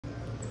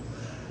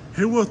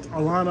Here with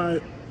Alani,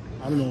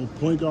 I don't know,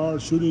 point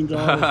guard, shooting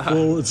guard,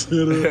 forward,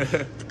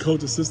 hitter,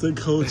 coach, assistant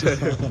coach,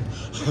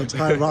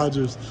 Ty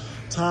Rodgers.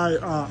 Ty,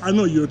 I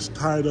know you're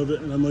tired of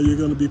it, and I know you're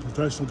going to be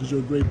professional because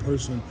you're a great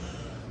person.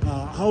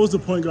 How has the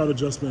point guard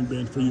adjustment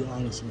been for you,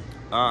 honestly?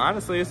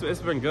 Honestly, it's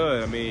been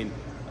good. I mean,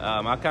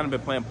 I've kind of been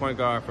playing point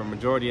guard for the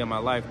majority of my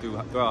life.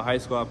 Throughout high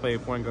school, I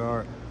played point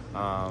guard,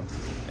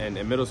 and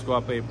in middle school,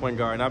 I played point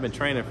guard, and I've been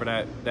training for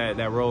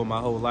that role my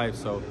whole life.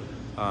 So,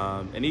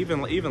 and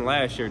even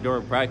last year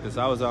during practice,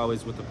 I was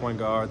always with the point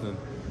guards,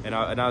 and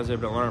I was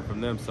able to learn from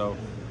them. So,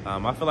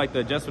 I feel like the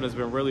adjustment has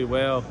been really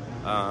well.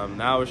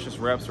 Now it's just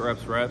reps,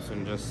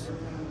 and just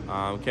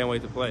can't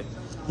wait to play.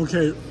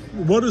 Okay,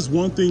 what is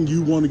one thing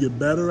you want to get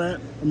better at?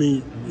 I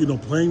mean, you know,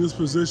 playing this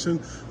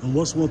position, and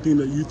what's one thing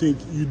that you think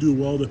you do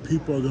well that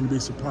people are going to be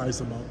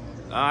surprised about?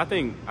 I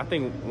think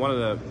one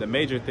of the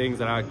major things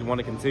that I want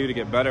to continue to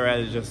get better at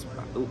is just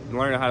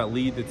learning how to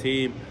lead the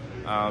team,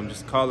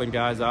 just calling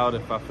guys out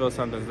if I feel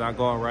something's not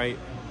going right.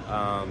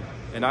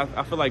 And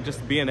I feel like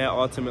just being that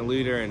ultimate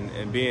leader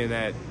and being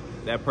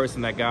that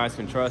person that guys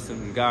can trust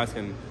and guys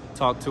can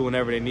talk to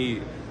whenever they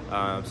need.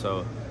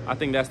 So I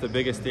think that's the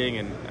biggest thing,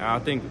 and I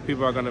think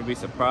people are going to be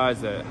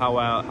surprised at how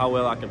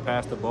well I can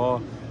pass the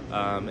ball.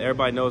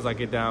 Everybody knows I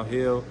get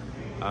downhill,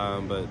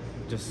 but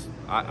just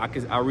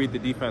I read the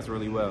defense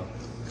really well.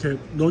 Okay,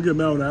 don't get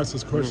mad when I asked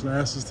this question. I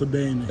asked this to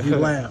Dane, and he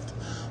laughed.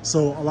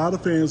 So a lot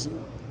of fans,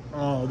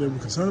 they were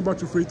concerned about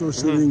your free throw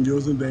shooting,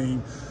 yours and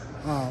Dane.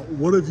 How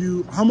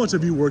much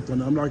have you worked on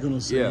that? I'm not going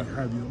to say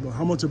have you, but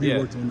how much have you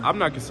worked on that? I'm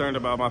not concerned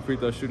about my free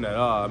throw shooting at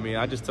all. I mean,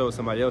 I just told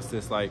somebody else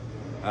this, like,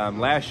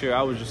 last year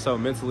I was just so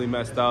mentally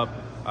messed up,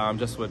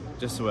 just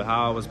with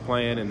how I was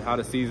playing and how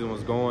the season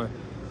was going,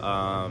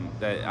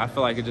 that I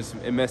feel like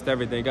it messed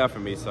everything up for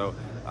me. So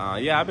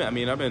yeah, I've been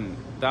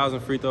 1,000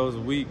 free throws a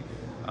week.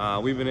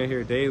 We've been in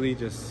here daily,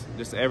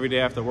 just every day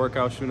after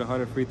workout, shooting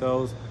 100 free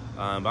throws.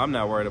 But I'm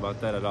not worried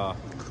about that at all.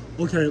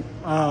 Okay,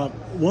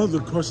 one of the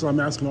questions I'm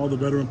asking all the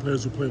veteran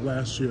players who played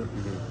last year,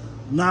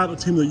 not a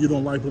team that you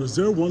don't like, but is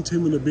there one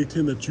team in the Big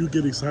Ten that you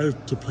get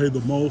excited to play the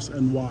most,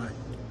 and why?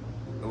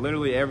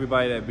 Literally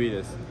everybody that beat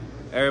us.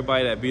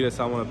 Everybody that beat us,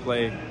 I want to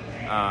play.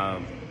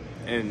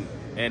 And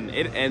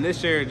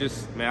this year, I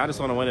just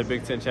want to win a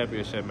Big Ten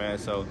championship, man.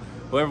 So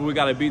whoever we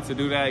got to beat to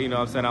do that, you know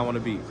what I'm saying, I want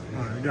to beat.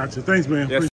 All right, gotcha. Thanks, man. Yes.